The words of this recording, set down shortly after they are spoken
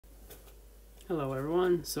Hello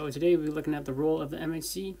everyone, so today we'll be looking at the role of the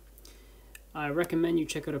MHC. I recommend you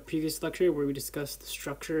check out a previous lecture where we discussed the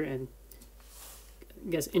structure and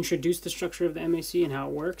introduced the structure of the MHC and how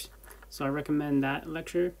it works. So I recommend that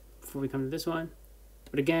lecture before we come to this one.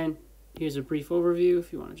 But again, here's a brief overview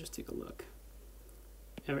if you want to just take a look.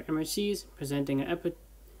 We have our MHCs presenting an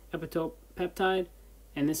epitope peptide,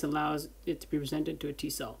 and this allows it to be presented to a T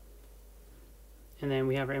cell. And then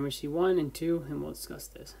we have our MHC 1 and 2, and we'll discuss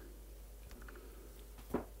this.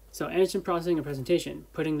 So antigen processing and presentation,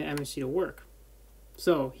 putting the MHC to work.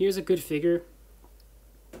 So here's a good figure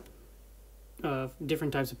of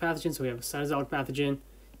different types of pathogens. So we have a cytosolic pathogen,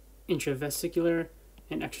 intravesicular,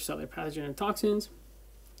 and extracellular pathogen and toxins.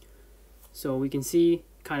 So we can see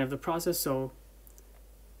kind of the process. So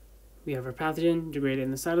we have our pathogen degraded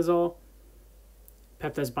in the cytosol,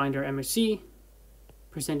 peptides bind our MHC,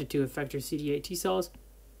 presented to effector CD8 T cells,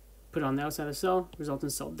 put on the outside of the cell, result in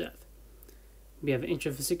cell death. We have an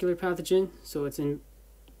intravesicular pathogen, so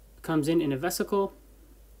comes in a vesicle.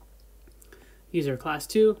 These are class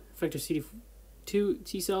 2, effector CD2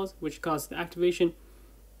 T cells, which cause the activation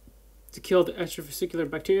to kill the extravesicular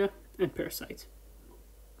bacteria and parasites.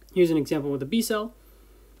 Here's an example with a B cell,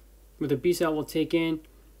 where the B cell will take in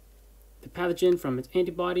the pathogen from its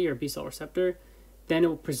antibody or B cell receptor, then it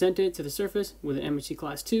will present it to the surface with an MHC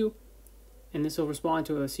class 2, and this will respond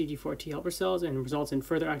to a CD4 T helper cells and results in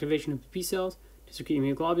further activation of the B cells to secrete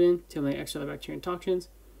immunoglobulin to eliminate extracellular bacteria and toxins.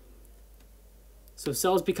 So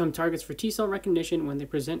cells become targets for T cell recognition when they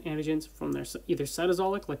present antigens from their either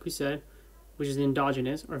cytosolic, like we said, which is the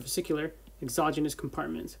endogenous, or vesicular, exogenous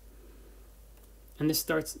compartments. And this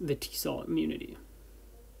starts the T cell immunity.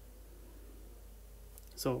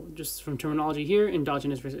 So just from terminology here,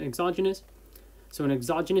 endogenous versus exogenous. So an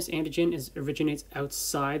exogenous antigen originates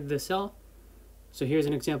outside the cell. So here's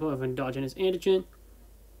an example of endogenous antigen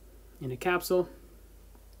in a capsule.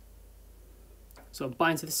 So it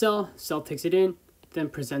binds to the cell takes it in, then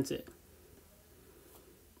presents it.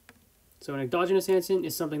 So an endogenous antigen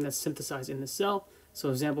is something that's synthesized in the cell. So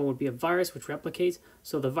an example would be a virus which replicates.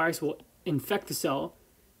 So the virus will infect the cell,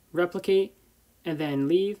 replicate, and then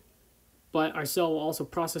leave. But our cell will also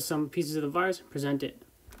process some pieces of the virus and present it.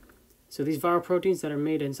 So these viral proteins that are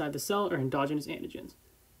made inside the cell are endogenous antigens.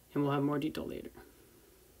 And we'll have more detail later.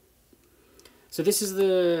 So this is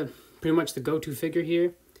pretty much the go-to figure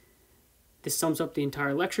here. This sums up the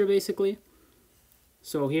entire lecture basically.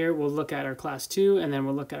 So here we'll look at our class 2 and then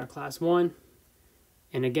we'll look at our class 1.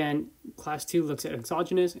 And again, class 2 looks at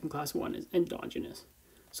exogenous and class 1 is endogenous.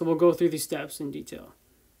 So we'll go through these steps in detail.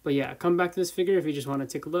 But yeah, come back to this figure if you just want to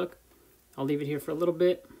take a look. I'll leave it here for a little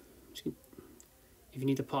bit if you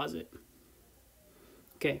need to pause it.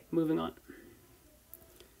 Okay, moving on.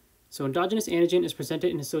 So endogenous antigen is presented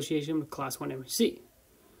in association with class 1 MHC.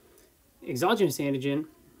 Exogenous antigen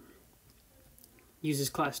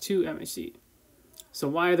uses class 2 MHC. So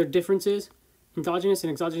why are there differences? Endogenous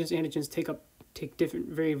and exogenous antigens take different,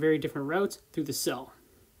 very different routes through the cell,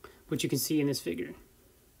 which you can see in this figure.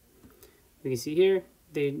 You can see here,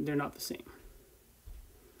 they're not the same.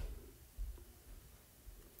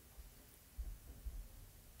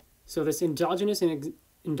 So this endogenous and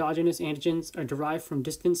endogenous antigens are derived from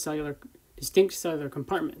distinct cellular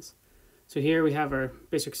compartments. So here we have our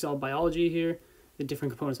basic cell biology here, the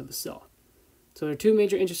different components of the cell. So there are two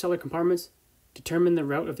major intracellular compartments determine the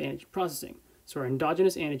route of the antigen processing. So our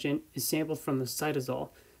endogenous antigen is sampled from the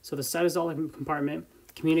cytosol. So the cytosolic compartment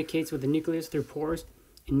communicates with the nucleus through pores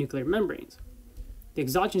and nuclear membranes. The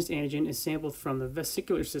exogenous antigen is sampled from the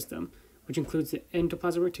vesicular system, which includes the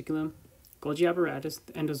endoplasmic reticulum, Golgi apparatus,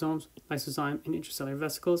 the endosomes, lysozyme, and intracellular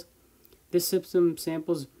vesicles. This system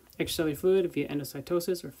samples extracellular fluid via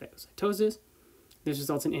endocytosis or phagocytosis. This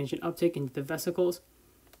results in antigen uptake into the vesicles.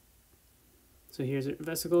 So here's the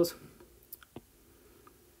vesicles.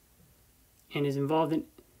 And is involved in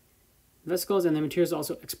vesicles, and the material is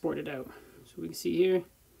also exported out. So we can see here.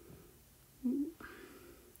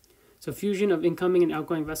 So fusion of incoming and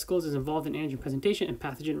outgoing vesicles is involved in antigen presentation and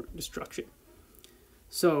pathogen destruction.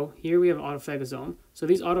 So here we have autophagosome. So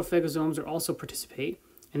these autophagosomes are also participate,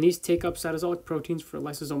 and these take up cytosolic proteins for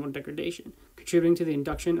lysosomal degradation, contributing to the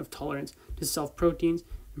induction of tolerance to self-proteins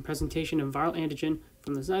and presentation of viral antigen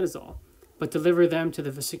from the cytosol, but deliver them to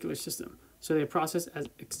the vesicular system. So they are processed as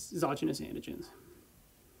exogenous antigens.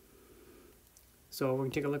 So we're going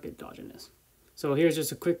to take a look at endogenous. So here's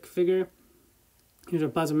just a quick figure. Here's our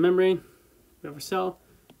plasma membrane. We have our cell.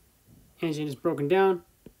 Antigen is broken down,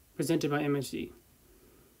 presented by MHC.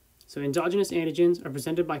 So endogenous antigens are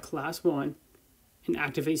presented by class 1 and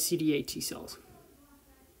activate CD8 T cells.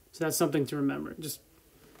 So that's something to remember. Just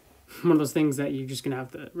one of those things that you're just going to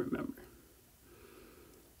have to remember.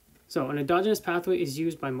 So an endogenous pathway is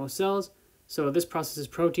used by most cells. So this processes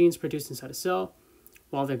proteins produced inside a cell,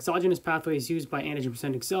 while the exogenous pathway is used by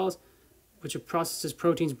antigen-presenting cells, which processes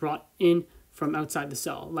proteins brought in from outside the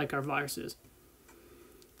cell, like our viruses.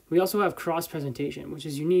 We also have cross-presentation, which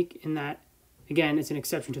is unique in that, again, it's an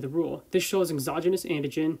exception to the rule. This shows exogenous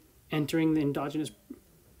antigen entering the endogenous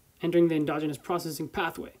processing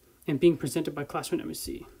pathway and being presented by class 1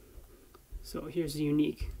 MHC. So here's a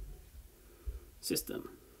unique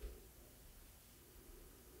system.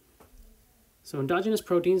 So endogenous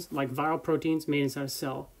proteins, like viral proteins made inside a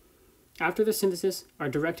cell, after the synthesis are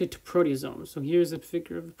directed to proteasomes. So here's a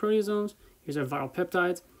figure of the proteasomes. Here's our viral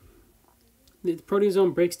peptides. The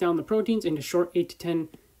proteasome breaks down the proteins into short 8 to 10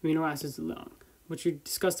 amino acids long, which we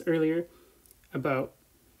discussed earlier about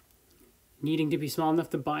needing to be small enough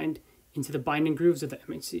to bind into the binding grooves of the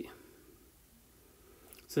MHC.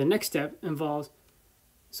 So the next step involves,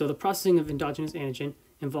 so the processing of endogenous antigen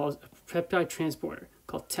involves a peptide transporter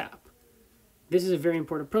called TAP. This is a very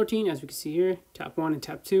important protein, as we can see here, TAP1 and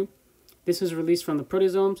TAP2. This is released from the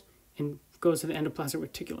proteasomes and goes to the endoplasmic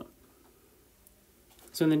reticulum.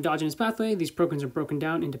 So in the endogenous pathway, these proteins are broken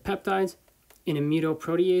down into peptides in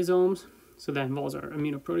immunoproteasomes. So that involves our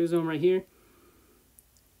immunoproteasome right here.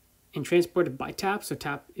 And transported by TAP. So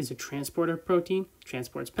TAP is a transporter protein,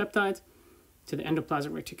 transports peptides to the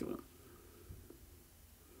endoplasmic reticulum.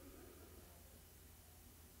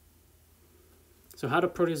 So how do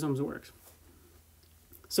proteasomes work?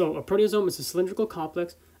 So a proteasome is a cylindrical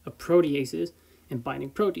complex of proteases and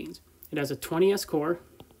binding proteins. It has a 20S core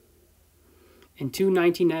and two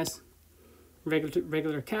 19S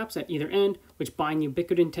regular caps at either end, which bind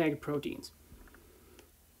ubiquitin-tagged proteins.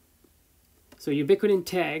 So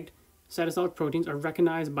ubiquitin-tagged cytosolic proteins are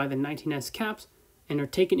recognized by the 19S caps and are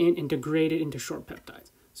taken in and degraded into short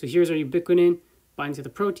peptides. So here's our ubiquitin binding to the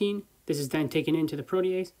protein. This is then taken into the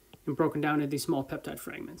protease and broken down into these small peptide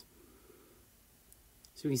fragments.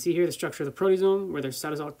 So we can see here the structure of the proteasome, where their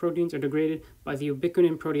cytosolic proteins are degraded by the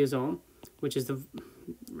ubiquitin proteasome, which is the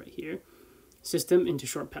right here, system into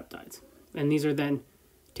short peptides. And these are then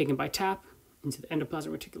taken by TAP into the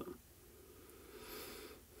endoplasmic reticulum.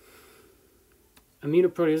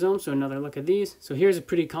 Immunoproteasome, so another look at these. So here's a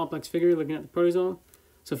pretty complex figure looking at the proteasome.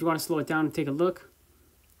 So if you want to slow it down and take a look,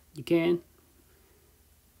 you can.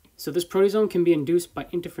 So this proteasome can be induced by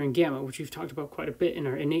interferon gamma, which we've talked about quite a bit in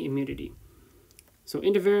our innate immunity. So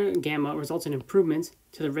interferon gamma results in improvements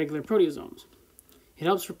to the regular proteasomes. It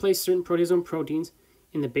helps replace certain proteasome proteins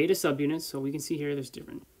in the beta subunits. So we can see here there's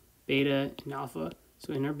different beta and alpha.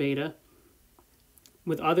 So in our beta,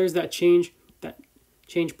 with others that change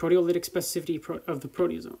proteolytic specificity of the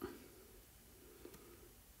proteasome.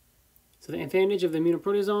 So the advantage of the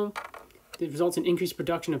immunoproteasome, it results in increased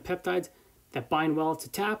production of peptides that bind well to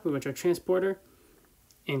TAP, which are transporter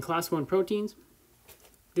and class 1 proteins.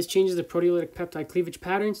 This changes the proteolytic peptide cleavage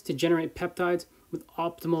patterns to generate peptides with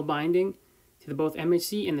optimal binding to both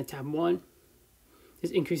MHC and the TAP1.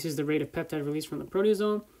 This increases the rate of peptide release from the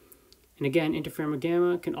proteasome. And again, interferon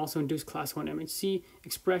gamma can also induce class 1 MHC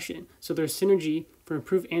expression. So there's synergy for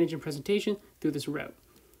improved antigen presentation through this route.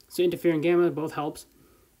 So interferon gamma both helps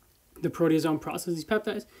the proteasome process these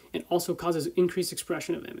peptides and also causes increased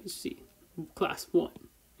expression of MHC, class 1,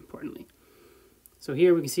 importantly. So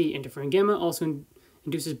here we can see interferon gamma also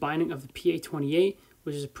induces binding of the PA28,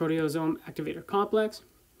 which is a proteasome activator complex.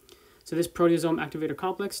 So this proteasome activator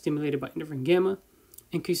complex, stimulated by interferon gamma,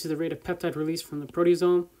 increases the rate of peptide release from the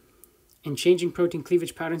proteasome and changing protein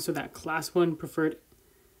cleavage patterns so that class 1 preferred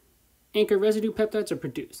anchor residue peptides are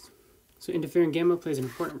produced. So interferon gamma plays an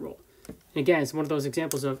important role. And again, it's one of those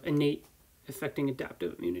examples of innate affecting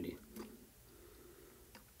adaptive immunity.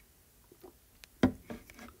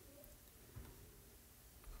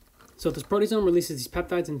 So this proteasome releases these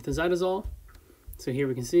peptides into the cytosol. So here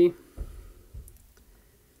we can see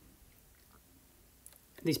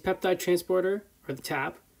these peptide transporter, or the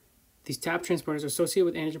TAP. These TAP transporters are associated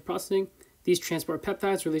with antigen processing. These transport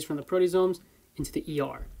peptides released from the proteasomes into the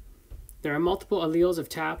ER. There are multiple alleles of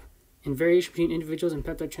TAP and variation between individuals in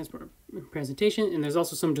peptide transport presentation, and there's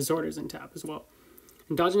also some disorders in TAP as well.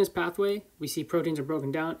 Endogenous pathway, we see proteins are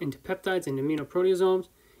broken down into peptides and immunoproteasomes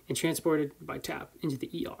and transported by TAP into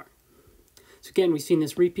the ER. So again, we've seen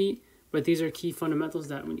this repeat, but these are key fundamentals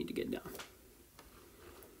that we need to get down.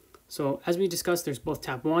 So as we discussed, there's both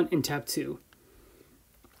TAP1 and TAP2.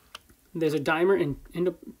 There's a dimer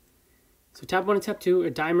so TAP1 and TAP2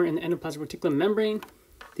 are dimer in the endoplasmic reticulum membrane.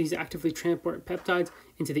 These actively transport peptides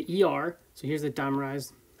into the ER. So here's the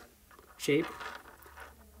dimerized shape.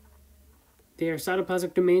 They are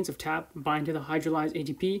cytoplasmic domains of TAP, bind to the hydrolyzed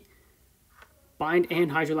ATP, bind and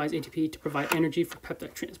hydrolyze ATP to provide energy for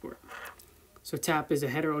peptide transport. So TAP is a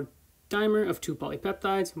heterodimer of two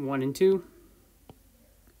polypeptides, 1 and 2.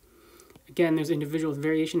 Again, there's individual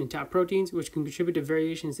variation in TAP proteins, which can contribute to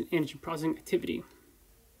variations in antigen processing activity.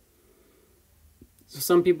 So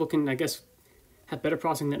some people can, I guess, have better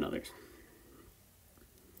processing than others.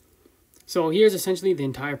 So here's essentially the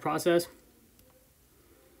entire process.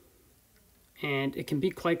 And it can be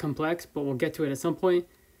quite complex, but we'll get to it at some point.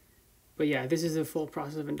 But yeah, this is the full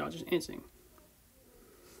process of endogenous antigen.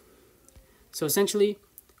 So essentially,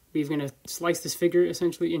 we're going to slice this figure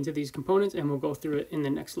essentially into these components, and we'll go through it in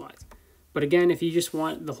the next slides. But again, if you just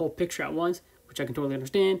want the whole picture at once, which I can totally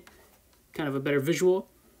understand, kind of a better visual,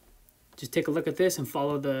 just take a look at this and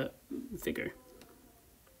follow the figure.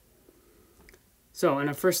 So in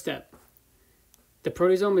our first step, the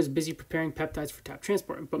proteasome is busy preparing peptides for TAP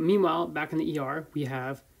transport. But meanwhile, back in the ER, we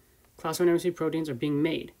have class 1 MHC proteins are being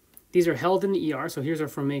made. These are held in the ER, so here's our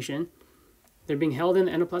formation. They're being held in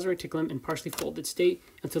the endoplasmic reticulum in partially folded state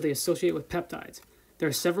until they associate with peptides. There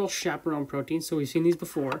are several chaperone proteins, so we've seen these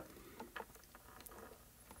before,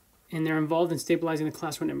 and they're involved in stabilizing the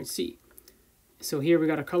class 1 MHC. So here we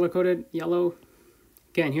got a color-coded yellow.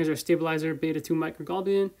 Again, here's our stabilizer, beta-2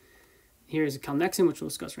 microglobulin. Here's a calnexin, which we'll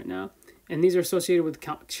discuss right now. And these are associated with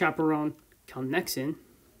chaperone calnexin.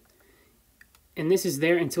 And this is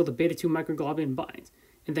there until the beta-2 microglobulin binds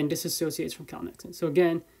and then disassociates from calnexin. So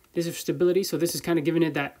again, this is stability. So this is kind of giving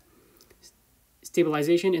it that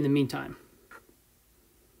stabilization in the meantime.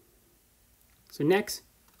 So next,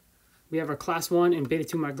 we have our class 1 and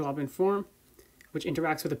beta-2 microglobulin form, which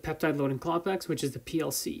interacts with the peptide loading complex, which is the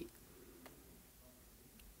PLC.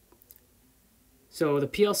 So the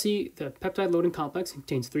PLC, the peptide loading complex,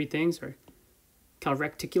 contains three things, or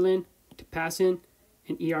calreticulin, tapasin,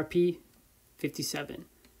 and ERP57.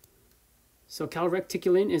 So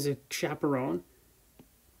calreticulin is a chaperone.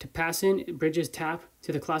 Tapasin bridges TAP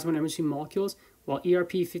to the class 1 MHC molecules, while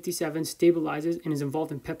ERP57 stabilizes and is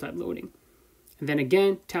involved in peptide loading. And then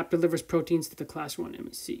again, TAP delivers proteins to the class 1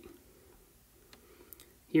 MHC.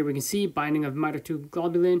 Here we can see binding of mitotic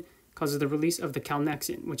globulin causes the release of the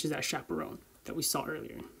calnexin, which is that chaperone that we saw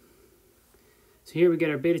earlier. So here we get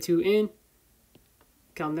our beta-2 in,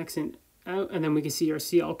 calnexin out, and then we can see our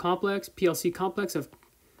CL complex, PLC complex of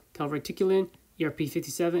calreticulin,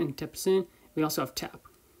 ERP57, and tapasin. We also have TAP.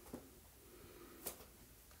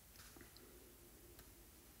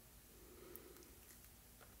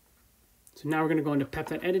 So now we're going to go into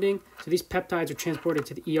peptide editing. So these peptides are transported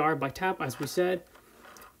to the ER by TAP, as we said.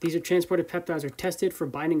 These are transported peptides are tested for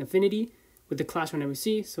binding affinity with the class 1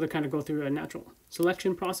 MHC, so they kind of go through a natural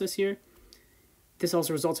selection process here. This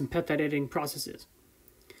also results in peptide editing processes.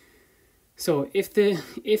 So if they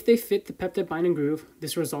fit the peptide binding groove,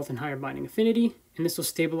 this will result in higher binding affinity, and this will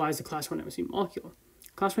stabilize the class 1 MHC molecule.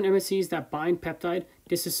 Class 1 MHCs that bind peptide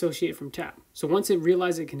disassociate from TAP. So once it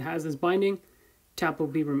realizes it has this binding, TAP will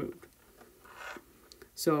be removed.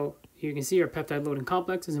 So here you can see our peptide loading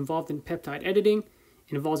complex is involved in peptide editing.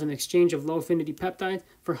 It involves an exchange of low affinity peptides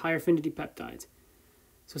for higher affinity peptides.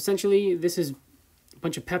 So essentially, this is a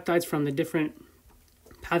bunch of peptides from the different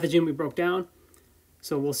pathogen we broke down.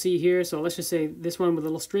 So we'll see here. So let's just say this one with a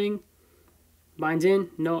little string binds in.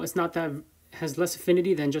 No, it's not that, it has less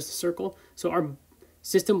affinity than just a circle. So our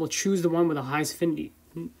system will choose the one with the highest affinity,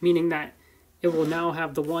 meaning that it will now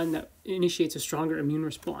have the one that initiates a stronger immune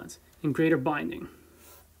response and greater binding.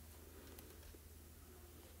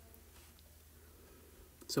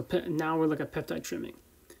 So now we'll look at peptide trimming.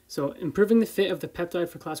 So improving the fit of the peptide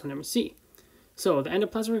for class 1 MHC. So the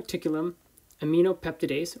endoplasmic reticulum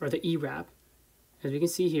aminopeptidase, or the ERAP, as we can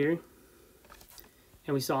see here,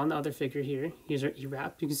 and we saw in the other figure here, here's our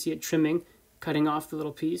ERAP. You can see it trimming, cutting off the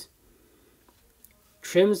little piece.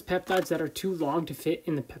 Trims peptides that are too long to fit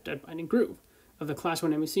in the peptide binding groove of the class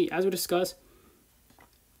 1 MHC. As we discussed,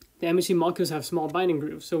 the MHC molecules have small binding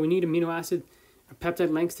grooves, so we need amino acid or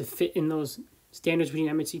peptide lengths to fit in those standards between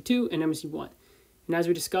MHC2 and MHC1. And as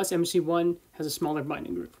we discussed, MHC1 has a smaller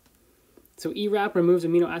binding groove. So ERAP removes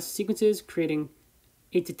amino acid sequences, creating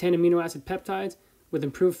 8 to 10 amino acid peptides with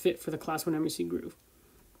improved fit for the class 1 MHC groove,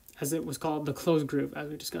 as it was called the closed groove, as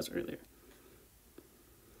we discussed earlier.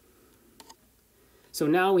 So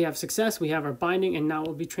now we have success, we have our binding, and now it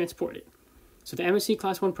will be transported. So the MHC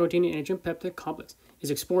class 1 protein and antigen peptide complex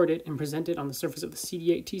is exported and presented on the surface of the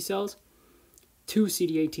CD8 T cells, two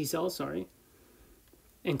CD8 T cells,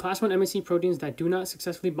 and class 1 MHC proteins that do not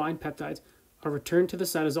successfully bind peptides are returned to the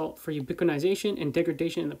cytosol for ubiquitination and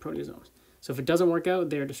degradation in the proteasomes. So if it doesn't work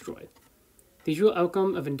out, they are destroyed. The usual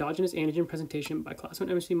outcome of endogenous antigen presentation by class 1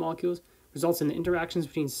 MHC molecules results in the interactions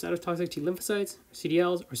between cytotoxic T lymphocytes, or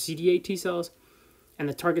CDLs, or CD8 T cells, and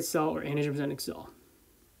the target cell or antigen presenting cell.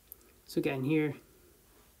 So again, here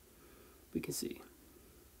we can see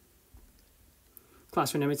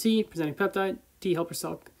class 1 MHC presenting peptide, T helper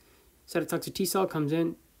cell, cytotoxic T cell comes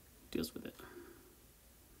in, deals with it.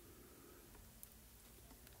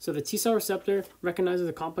 So the T cell receptor recognizes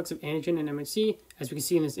the complex of antigen and MHC, as we can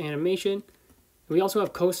see in this animation. We also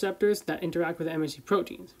have co-receptors that interact with the MHC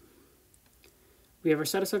proteins. We have our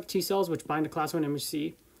cytotoxic T cells, which bind to class 1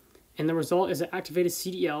 MHC, and the result is an activated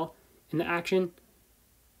CDL, and the action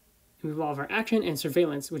involves our action and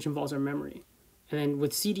surveillance, which involves our memory. And then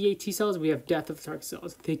with CD8 T cells, we have death of the target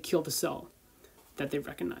cells. They kill the cell that they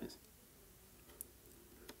recognize.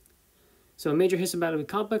 So a major histopathogenic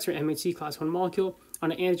complex, or MHC class 1 molecule,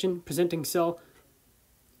 on an antigen presenting cell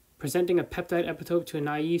presenting a peptide epitope to a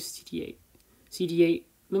naive CD8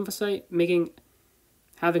 lymphocyte,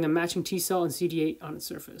 having a matching T cell and CD8 on its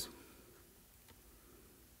surface.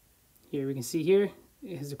 Here we can see here,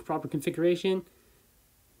 it has a proper configuration,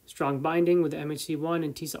 strong binding with the MHC1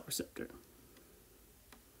 and T cell receptor.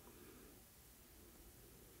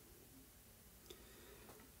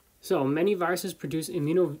 So many viruses produce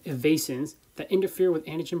immunoevasins that interfere with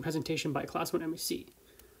antigen presentation by class 1 MHC.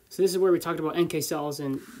 So this is where we talked about NK cells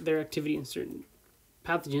and their activity in certain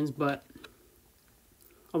pathogens, but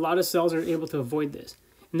a lot of cells are able to avoid this.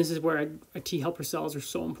 And this is where our T helper cells are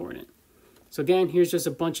so important. So again, here's just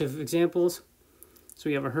a bunch of examples. So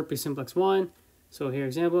we have our herpes simplex 1. So here,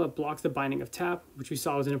 example, it blocks the binding of TAP, which we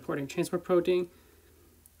saw was an important transport protein.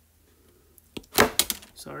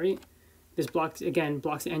 This blocks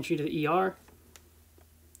the entry to the ER.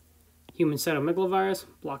 Human cytomegalovirus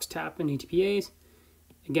blocks TAP and ATPase.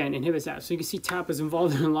 Again, inhibits that. So you can see TAP is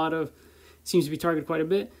involved in a lot of, seems to be targeted quite a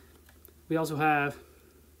bit. We also have a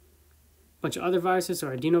bunch of other viruses, so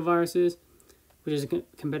adenoviruses, which is a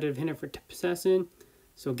competitive inhibitor for testosterone.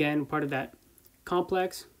 So again, part of that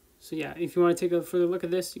complex. So yeah, if you want to take a further look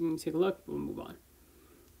at this, you can take a look. We'll move on.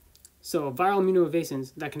 So viral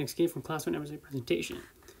immunoevasins that can escape from class 1 MHC presentation.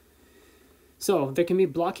 So there can be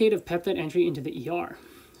blockade of peptide entry into the ER.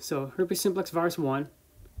 So herpes simplex virus 1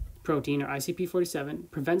 protein, or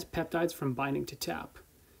ICP47, prevents peptides from binding to TAP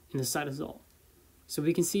in the cytosol. So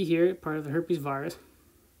we can see here part of the herpes virus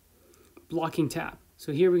blocking TAP.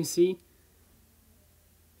 So here we can see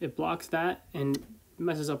it blocks that and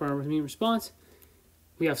messes up our immune response.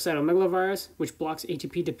 We have cytomegalovirus, which blocks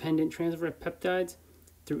ATP-dependent transfer of peptides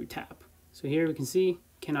through TAP. So here we can see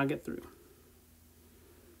cannot get through.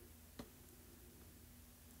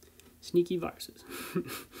 Sneaky viruses.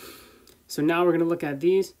 So now we're going to look at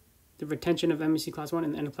these. The retention of MHC class 1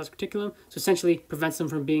 in the endoplasmic reticulum. So essentially prevents them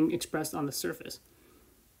from being expressed on the surface.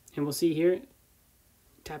 And we'll see here,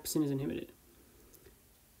 tapsin is inhibited.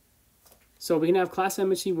 So we can have class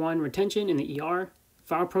MHC1 retention in the ER.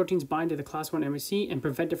 Viral proteins bind to the class 1 MHC and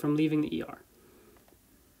prevent it from leaving the ER.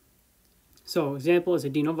 So example is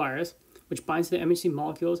adenovirus, which binds to the MHC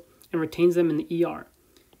molecules and retains them in the ER.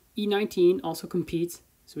 E19 also competes,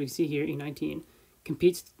 so we see here E19,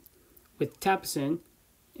 competes with tapsin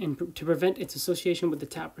and to prevent its association with the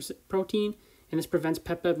TAP protein, and this prevents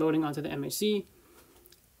peptide loading onto the MHC.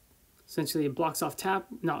 Essentially, it blocks off TAP,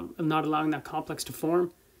 not allowing that complex to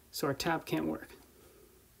form, so our TAP can't work.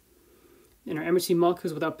 And our MHC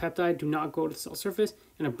molecules without peptide do not go to the cell surface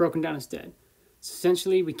and are broken down instead. So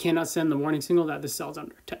essentially, we cannot send the warning signal that the cell is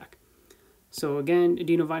under attack. So again,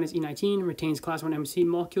 adenovirus E19 retains class 1 MHC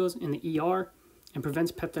molecules in the ER and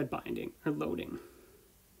prevents peptide binding or loading.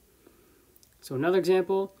 So another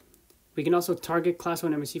example, we can also target class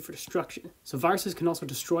 1 MHC for destruction. So viruses can also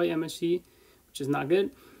destroy MHC, which is not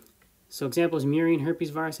good. So example is murine herpes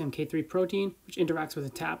virus MK3 protein, which interacts with a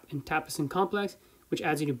TAP and tapsin complex, which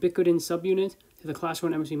adds a ubiquitin subunit to the class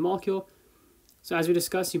 1 MHC molecule. So as we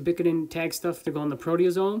discussed, ubiquitin tags stuff to go in the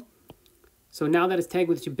proteasome. So now that it's tagged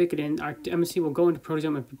with ubiquitin, our MHC will go into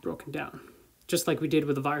proteasome and be broken down, just like we did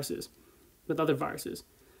with the viruses, with other viruses.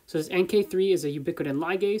 So this NK3 is a ubiquitin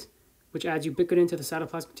ligase, which adds ubiquitin to the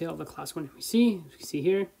cytoplasmic tail of the class 1 MHC, as you can see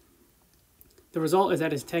here. The result is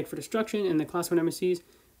that it's tagged for destruction, and the class 1 MHCs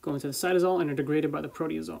go into the cytosol and are degraded by the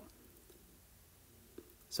proteasome.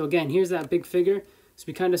 So again, here's that big figure. So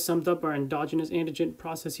we kind of summed up our endogenous antigen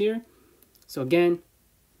process here. So again,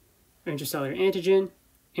 our intracellular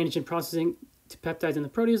antigen processing to peptides in the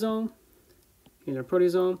proteasome. Here's our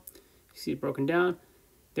proteasome. You see it broken down.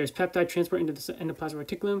 There's peptide transport into the endoplasmic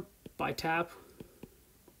reticulum by TAP.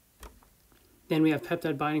 Then we have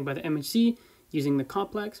peptide binding by the MHC using the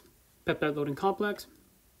complex, peptide loading complex.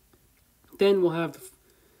 Then we'll have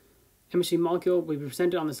the MHC molecule will be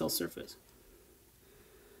presented on the cell surface.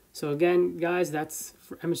 So again, guys, that's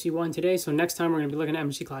for MHC1 today. So next time we're going to be looking at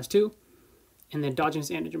MHC class 2. and the endogenous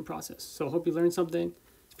antigen process. So I hope you learned something.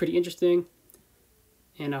 It's pretty interesting,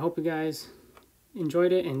 and I hope you guys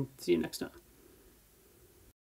enjoyed it, and see you next time.